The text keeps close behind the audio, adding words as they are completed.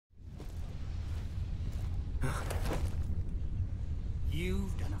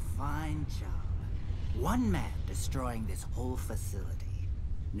You've done a fine job. One man destroying this whole facility.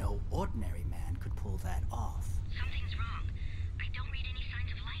 No ordinary man could pull that off. Something's wrong. I don't read any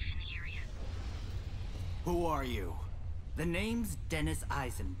signs of life in the area. Who are you? The name's Dennis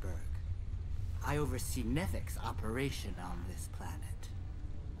Eisenberg. I oversee NEVEC's operation on this planet.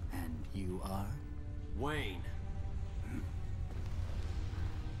 And you are? Wayne.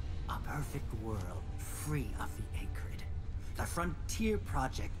 A perfect world, free of the acrid. The Frontier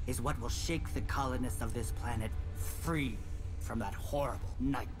Project is what will shake the colonists of this planet free from that horrible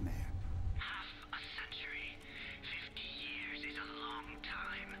nightmare. Half a century. 50 years is a long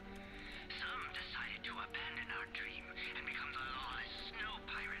time. Some decided to abandon our dream and become the lawless snow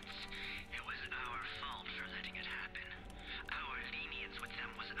pirates. It was our fault for letting it happen. Our lenience with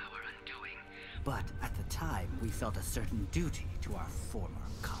them was our undoing. But at the time, we felt a certain duty to our former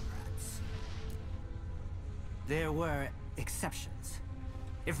comrades. There were exceptions.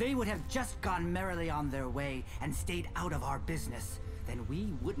 If they would have just gone merrily on their way and stayed out of our business, then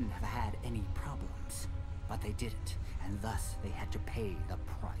we wouldn't have had any problems. But they didn't, and thus they had to pay the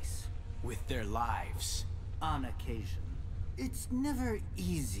price. With their lives. On occasion. It's never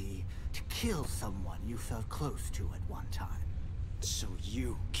easy to kill someone you felt close to at one time. So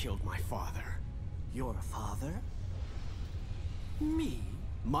you killed my father. Your father? Me?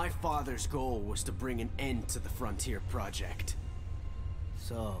 My father's goal was to bring an end to the Frontier Project.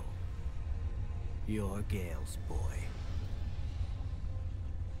 So, you're Gale's boy.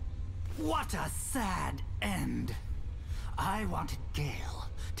 What a sad end! I wanted Gale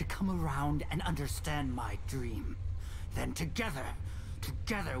to come around and understand my dream. Then together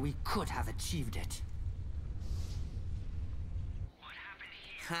we could have achieved it.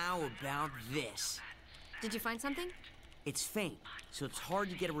 How about this? Did you find something? It's faint, so it's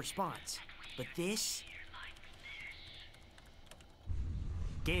hard to get a response. But this?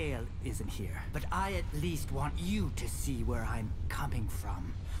 Gale isn't here, but I at least want you to see where I'm coming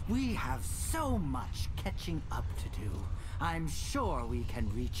from. We have so much catching up to do. I'm sure we can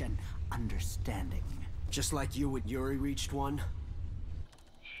reach an understanding. Just like you and Yuri reached one?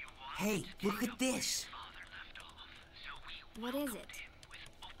 Hey, look at this! What is it?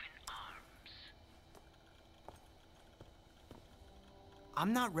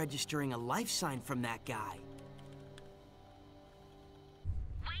 I'm not registering a life sign from that guy.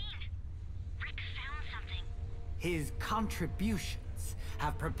 Wayne! Rick found something. His contributions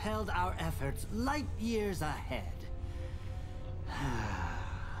have propelled our efforts light years ahead.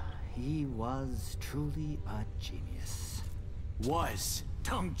 He was truly a genius. Was.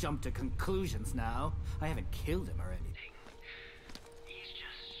 Don't jump to conclusions now. I haven't killed him or anything. He's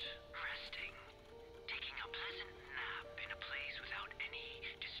just resting. Taking a pleasant nap in a place without any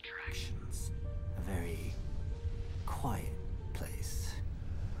distractions. A very quiet place.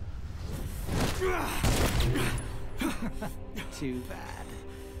 Too bad.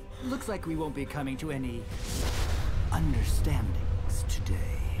 Looks like we won't be coming to any understandings today.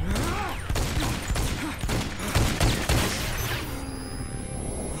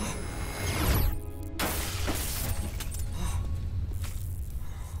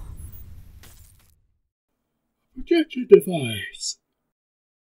 Projection device.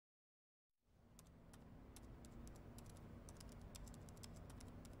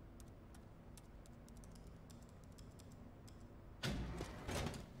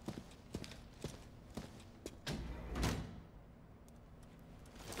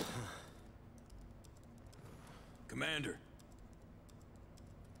 Commander.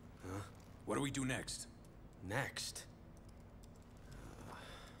 Huh? What do we do next? Next?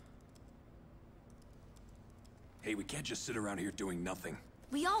 Hey, we can't just sit around here doing nothing.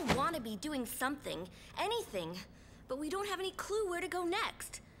 We all want to be doing something, anything, but we don't have any clue where to go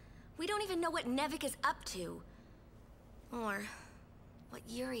next. We don't even know what NEVEC is up to. Or what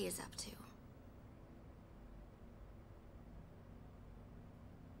Yuri is up to.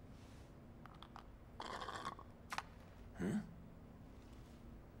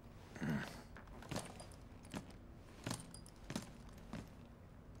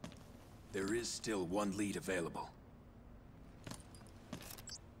 There is still one lead available.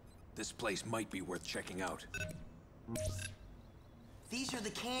 This place might be worth checking out. These are the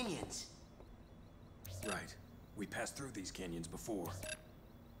canyons. Right. We passed through these canyons before.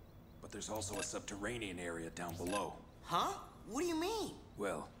 But there's also a subterranean area down below. Huh? What do you mean?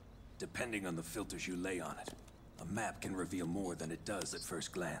 Well, depending on the filters you lay on it, a map can reveal more than it does at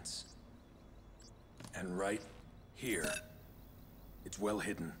first glance. And right here, it's well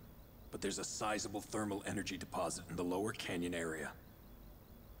hidden, but there's a sizable thermal energy deposit in the lower canyon area.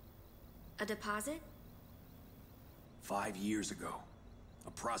 A deposit? 5 years ago,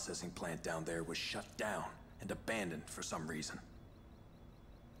 A processing plant down there was shut down and abandoned for some reason.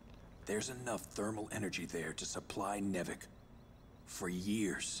 There's enough thermal energy there to supply NEVEC for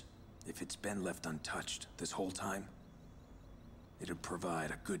years. If it's been left untouched this whole time, it'd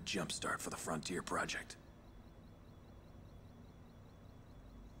provide a good jumpstart for the Frontier project.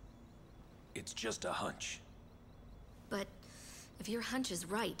 It's just a hunch. But if your hunch is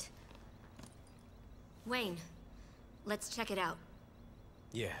right... Wayne, let's check it out.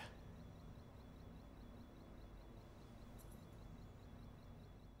 Yeah.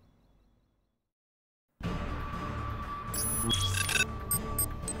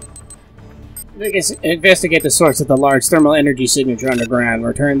 Investigate the source of the large thermal energy signature underground.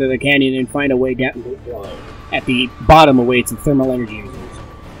 Return to the canyon and find a way down below. At the bottom awaits the thermal energy users.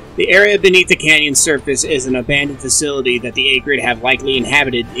 The area beneath the canyon's surface is an abandoned facility that the A-Grid have likely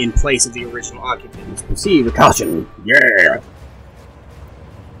inhabited in place of the original occupants. Proceed with caution. Yeah!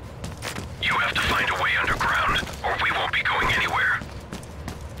 You have to find a way underground, or we won't be going anywhere.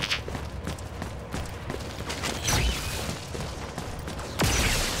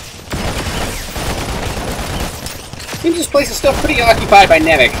 Seems this place is still pretty occupied by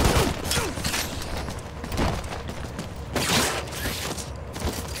NEVEC.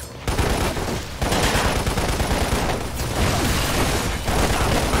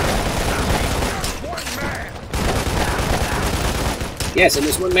 Yes, and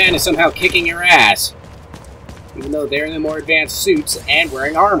this one man is somehow kicking your ass. Even though they're in the more advanced suits and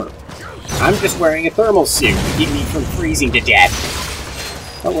wearing armor. I'm just wearing a thermal suit to keep me from freezing to death.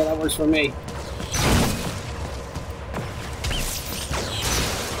 Oh, well, that works for me.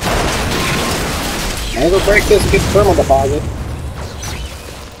 I'm gonna go break this and get the thermal deposit.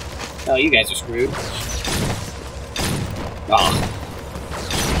 Oh, you guys are screwed. Ah.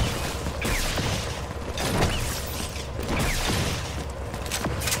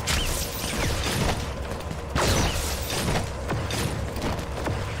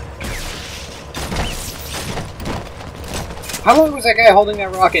 How long was that guy holding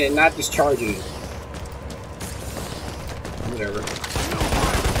that rocket and not discharging it? Whatever.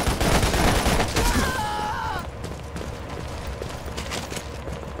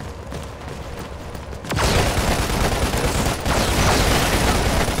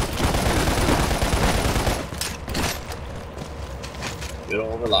 Good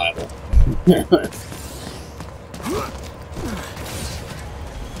old reliable.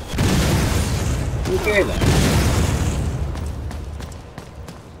 Okay then.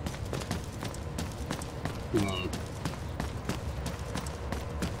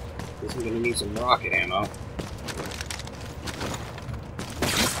 Guess I'm gonna need some rocket ammo.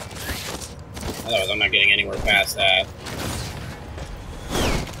 Otherwise I'm not getting anywhere past that.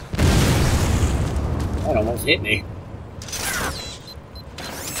 That almost hit me.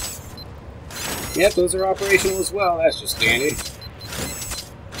 Yep, those are operational as well. That's just dandy.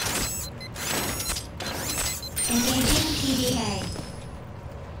 Engaging PDA.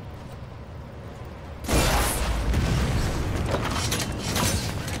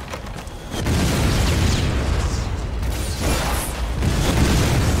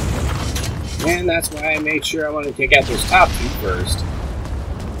 And that's why I made sure I wanted to take out those top two first.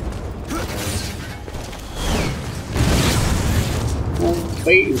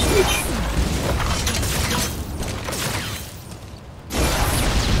 Bait and switch.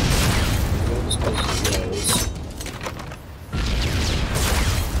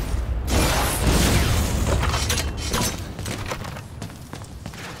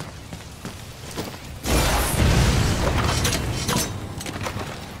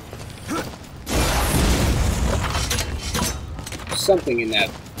 Something in that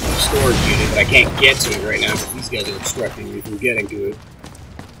storage unit, but I can't get to it right now because these guys are obstructing me from getting to it.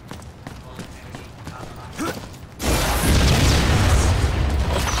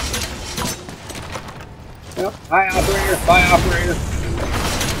 Well, hi operator, bye operator.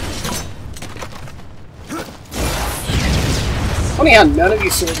 Funny how none of you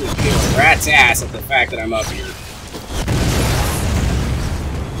soldiers give a rat's ass at the fact that I'm up here.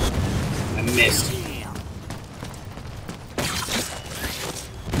 I missed.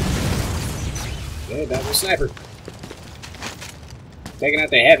 Okay, that was sniper. Taking out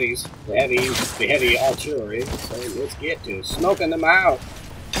the heavies, the heavy artillery. So let's get to smoking them out.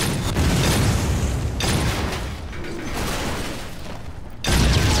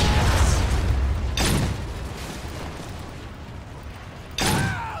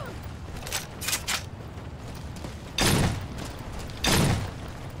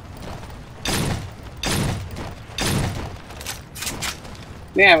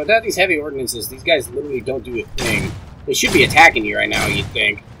 Man, without these heavy ordinances, these guys literally don't do a thing. They should be attacking you right now, you'd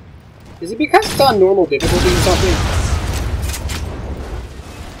think. Is it because it's on normal difficulty or something?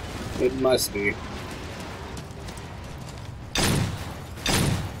 It must be.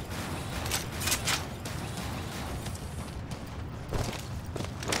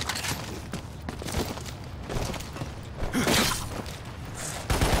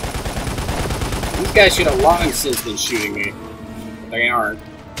 These guys should have long since been shooting me. But they aren't.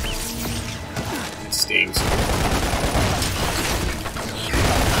 It stings.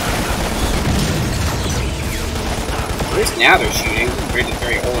 At least now they're shooting, compared to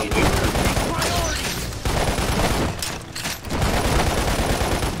very old and weaker.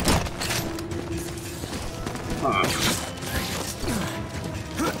 Huh.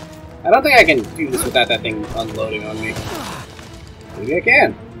 I don't think I can do this without that thing unloading on me. Maybe I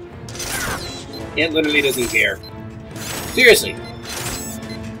can. It literally doesn't care. Seriously.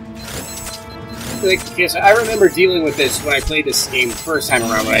 Like, yes, I remember dealing with this when I played this game the first time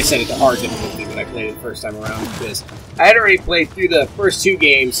around, when I set it to hard difficulty when I played it the first time around, because I had already played through the first two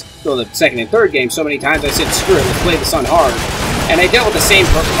games, well, the second and third game, so many times I said, screw it, let's play this on hard. And I dealt with the same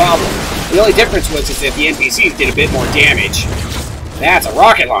problem. The only difference was is that the NPCs did a bit more damage. That's a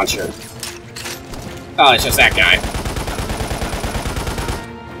rocket launcher. Oh, it's just that guy.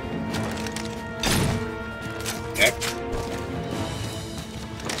 Okay.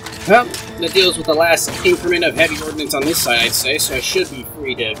 Well, that deals with the last increment of heavy ordnance on this side, I'd say, so I should be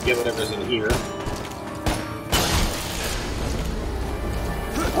free to get whatever's in here.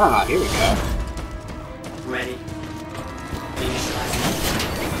 Ah, here we go. Ready.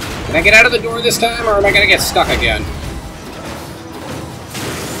 Can I get out of the door this time, or am I gonna get stuck again?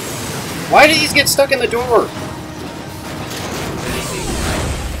 Why did these get stuck in the door?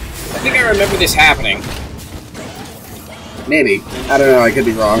 I think I remember this happening. Maybe. I don't know, I could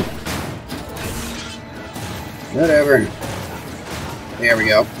be wrong. Whatever. There we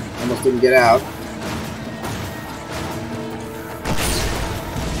go. Almost didn't get out.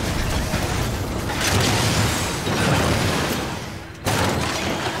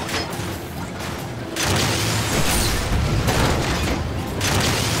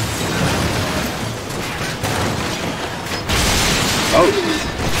 Oh.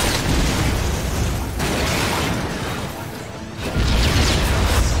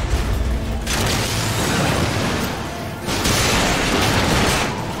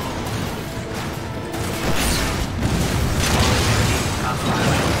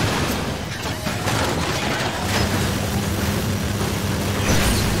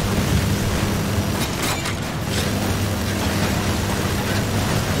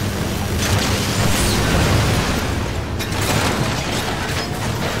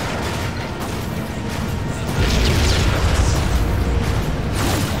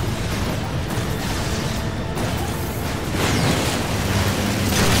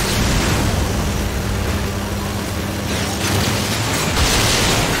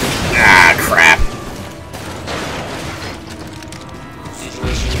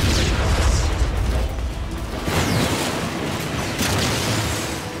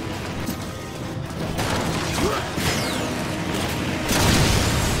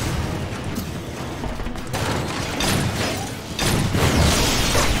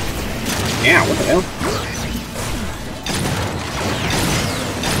 Yeah, what the hell?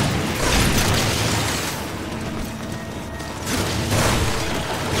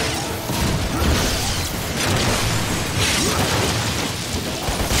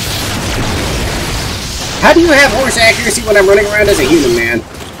 How do you have horse accuracy when I'm running around as a human, man?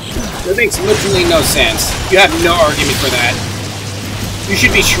 That makes literally no sense. You have no argument for that. You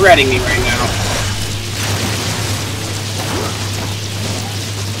should be shredding me right now.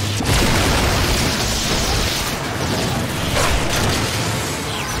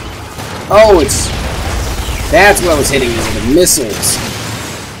 Oh, it's... That's what was hitting me, the missiles.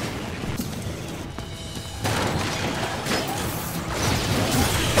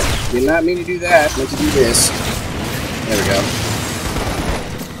 Did not mean to do that. Meant to do this. There we go.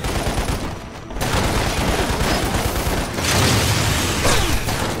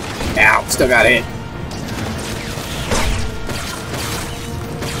 Ow, still got hit.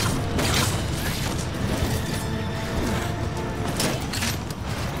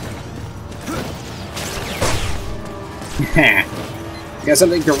 Got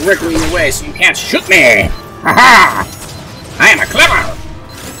something directly in your way, so you can't shoot me! Ha-ha! I am a clever!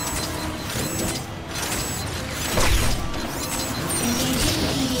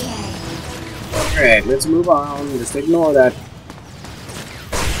 Alright, let's move on. Just ignore that.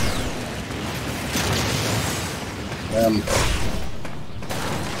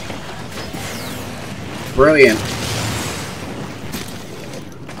 Brilliant.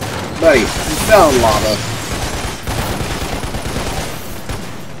 Buddy, you fell in lava.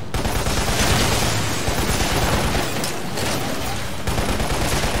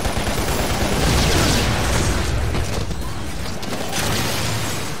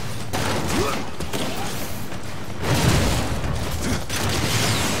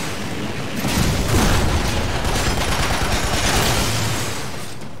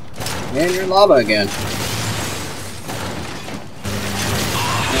 And you're in lava again.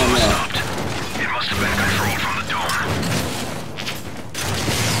 Oh no. It must have been controlled from the dome.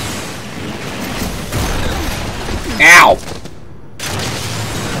 Ow!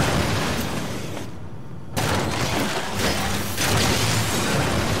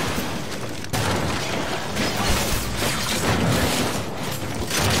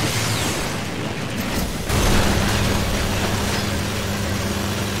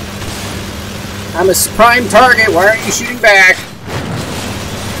 I'm a prime target, why aren't you shooting back?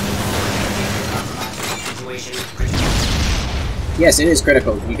 Yes, it is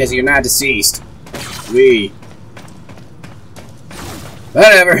critical, because you're not deceased.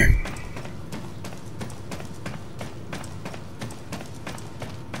 Whatever.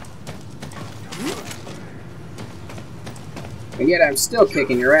 And yet I'm still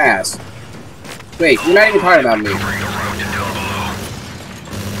kicking your ass. Wait, you're not even talking about me.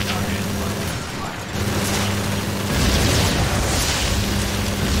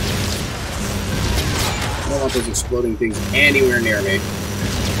 I don't want those exploding things anywhere near me.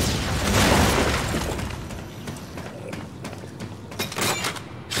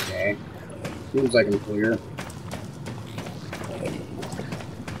 Okay. Seems like I'm clear.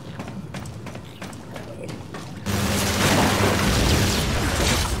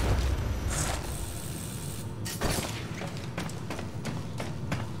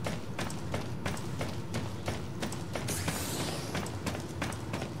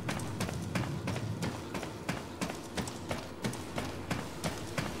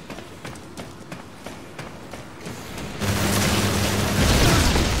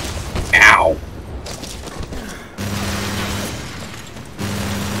 Ow!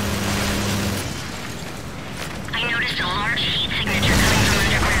 I noticed a large heat signature coming from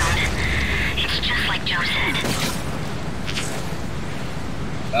underground. It's just like Joe said.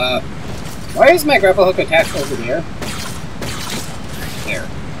 Why is my grapple hook attached over there? There.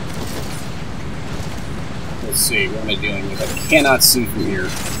 Let's see, what am I doing with it? I cannot see from here.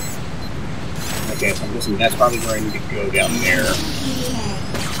 Okay, so I'm guessing that's probably where I need to go down there.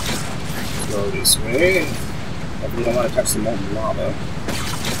 Go this way. Definitely don't want to touch the molten lava.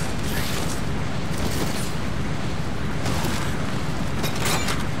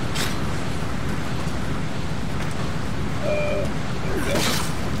 There we go.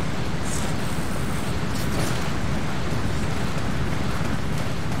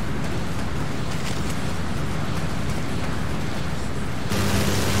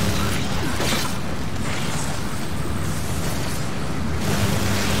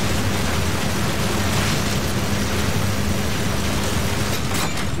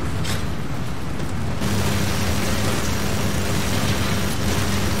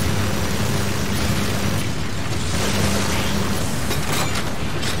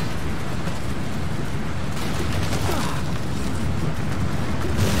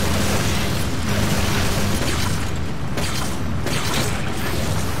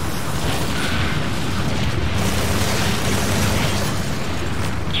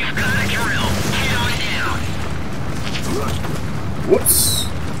 Whoops.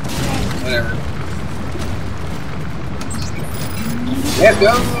 Whatever. Let's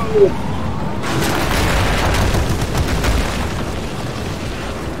go!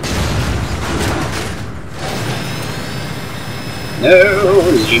 No,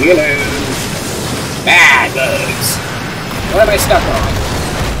 leave me alone. Bad bugs. What am I stuck on?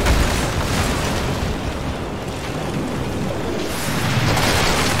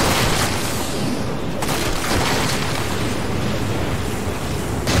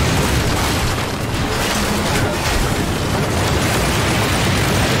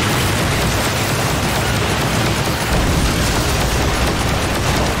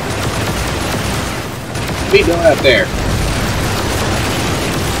 What are you doing up there?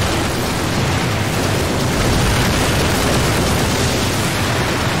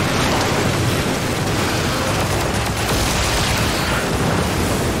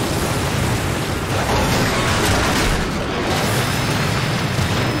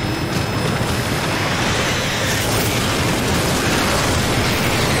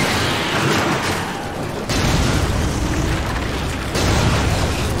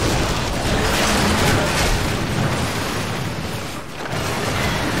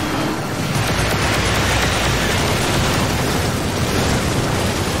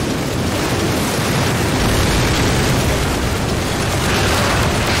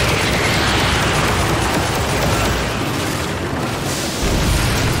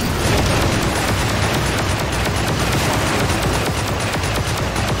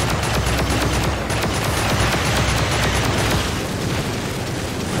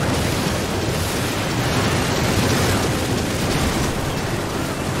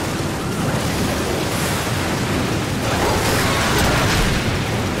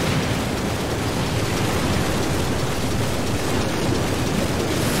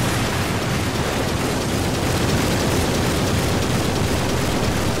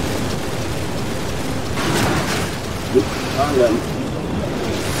 one.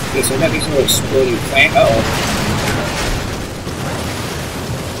 Okay, so that makes a little exploding plant. Uh-oh.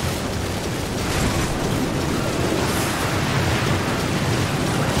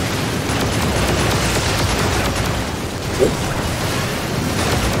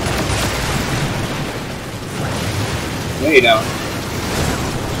 No, you don't.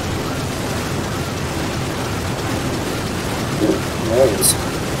 Rolls.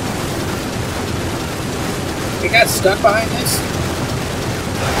 You got stuck behind this?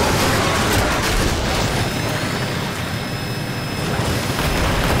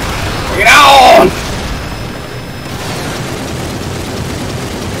 Bring it on!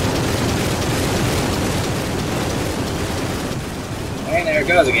 And there it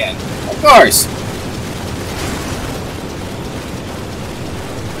goes again. Of course!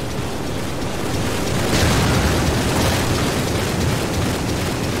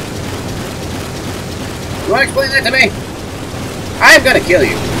 You want to explain that to me? I'm gonna kill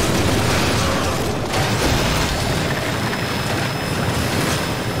you.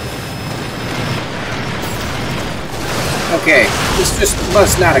 Okay, this just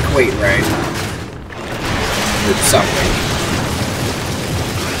must not equate right. Or something.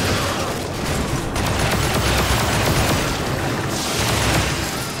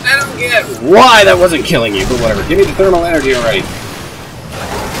 I don't get why that wasn't killing you, but whatever. Give me the thermal energy already.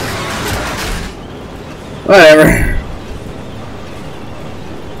 Whatever.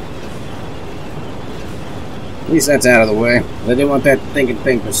 At least that's out of the way. I didn't want that thinking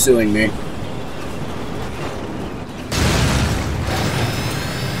thing pursuing me.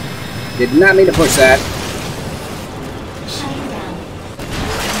 Did not mean to push that.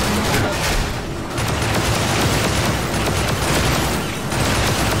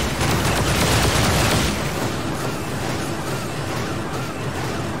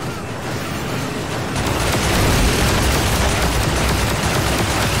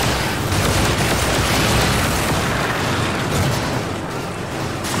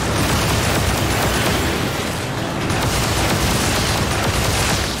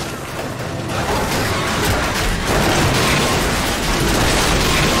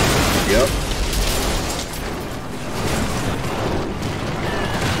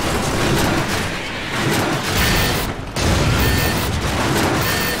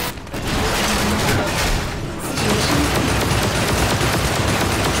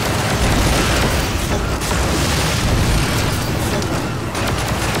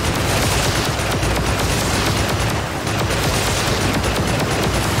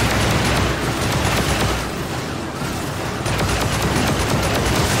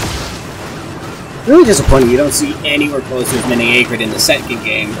 Really disappointing you don't see anywhere close to as many acrid in the second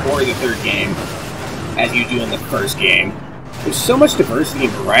game or the third game as you do in the first game. There's so much diversity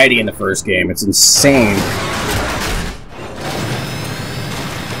and variety in the first game, it's insane.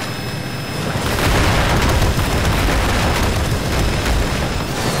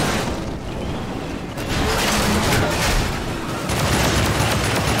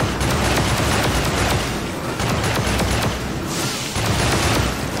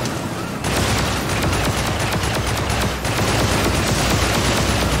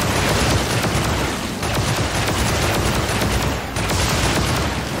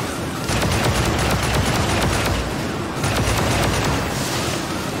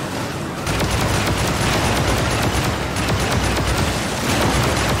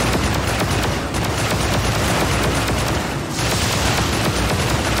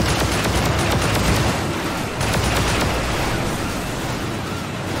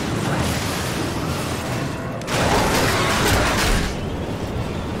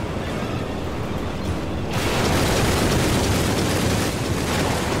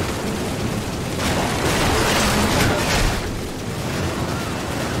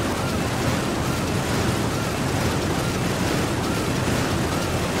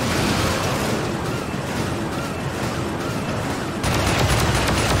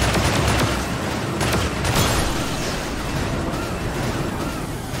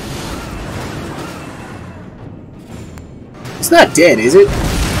 It's not dead, is it?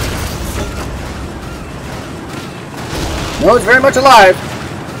 No, it's very much alive.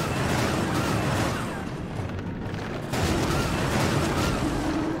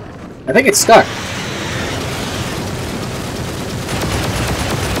 I think it's stuck.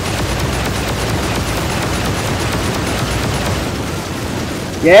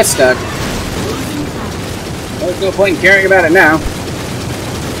 Yeah, it's stuck. Well, there's no point in caring about it now.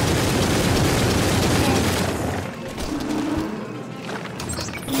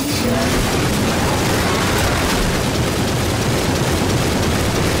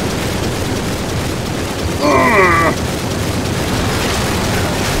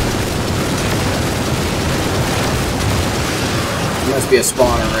 be a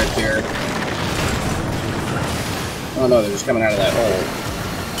spawner right there. Oh no, they're just coming out of that hole.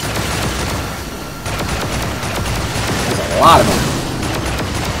 There's a lot of them.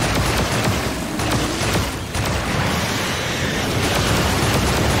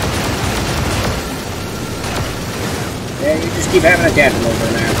 Yeah, you just keep having a tantrum over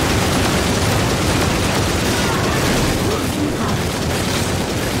there.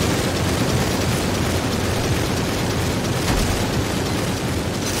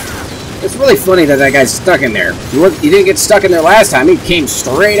 It's really funny that that guy's stuck in there. He didn't get stuck in there last time. He came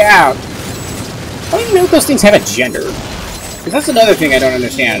straight out. I don't even know if those things have a gender. Because that's another thing I don't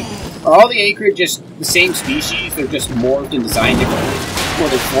understand. Are all the acrid just the same species? They're just morphed and designed differently? Or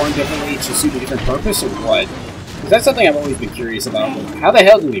they're formed differently to suit a different purpose, or what? Because that's something I've always been curious about. Like, how the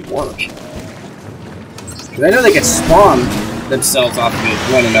hell do they work? Because I know they can spawn themselves off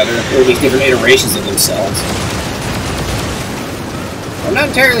of one another, or at least different iterations of themselves. I'm not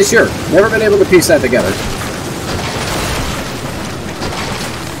entirely sure. Never been able to piece that together.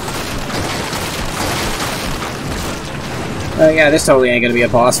 Yeah, this totally ain't gonna be a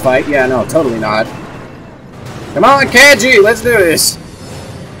boss fight. Yeah, no, totally not. Come on, Kaji, let's do this!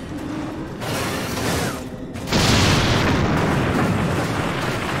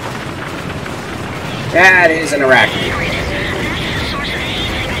 That is an arachnid.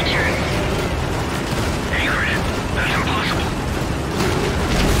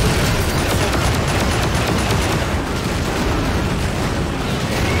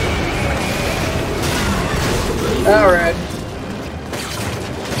 Alright.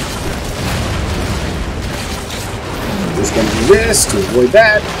 Just gonna do this to avoid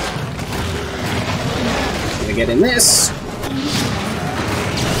that. Gonna get in this.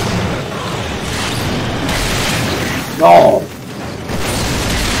 Oh!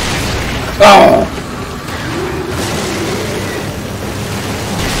 Oh!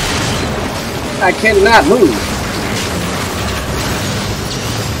 I cannot move.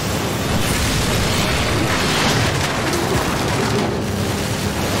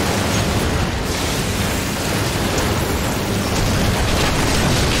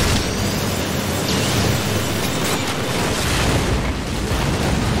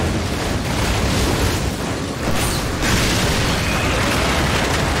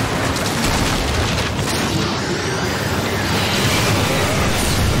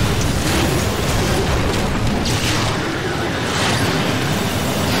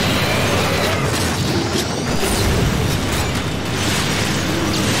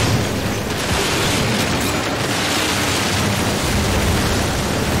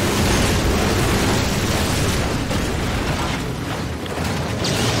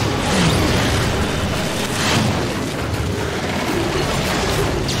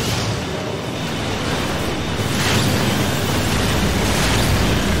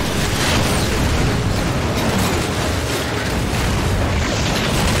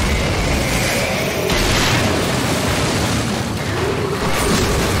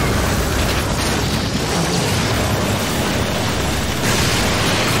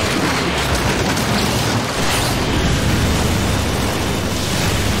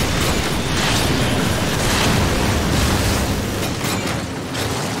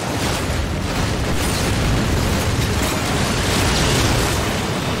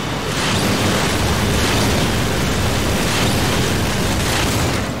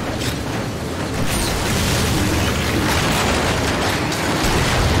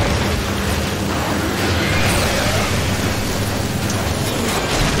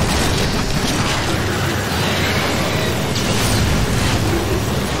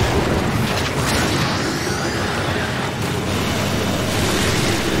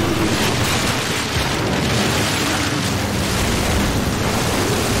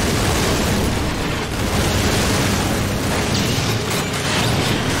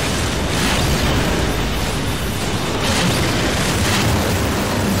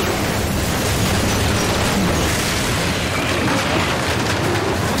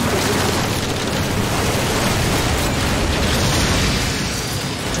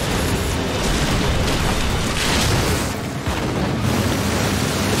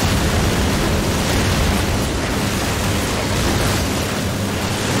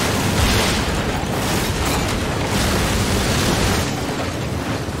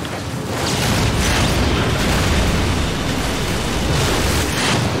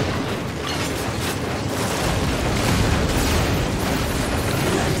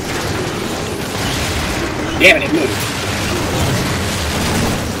 Damn it, it moved.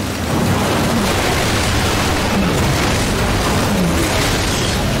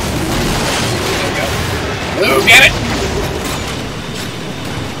 There we go. Oh, damn it!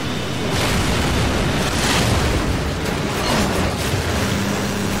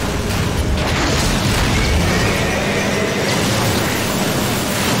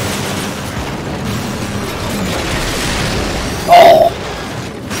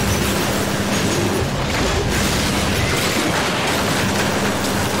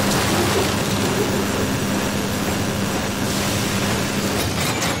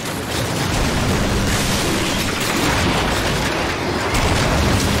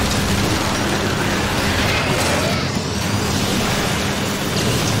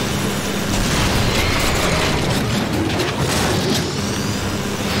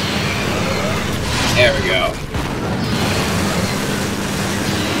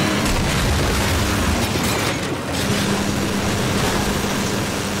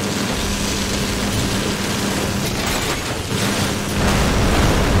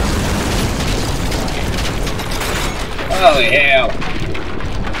 Holy hell.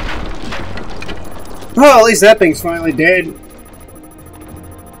 Oh, at least that thing's finally dead.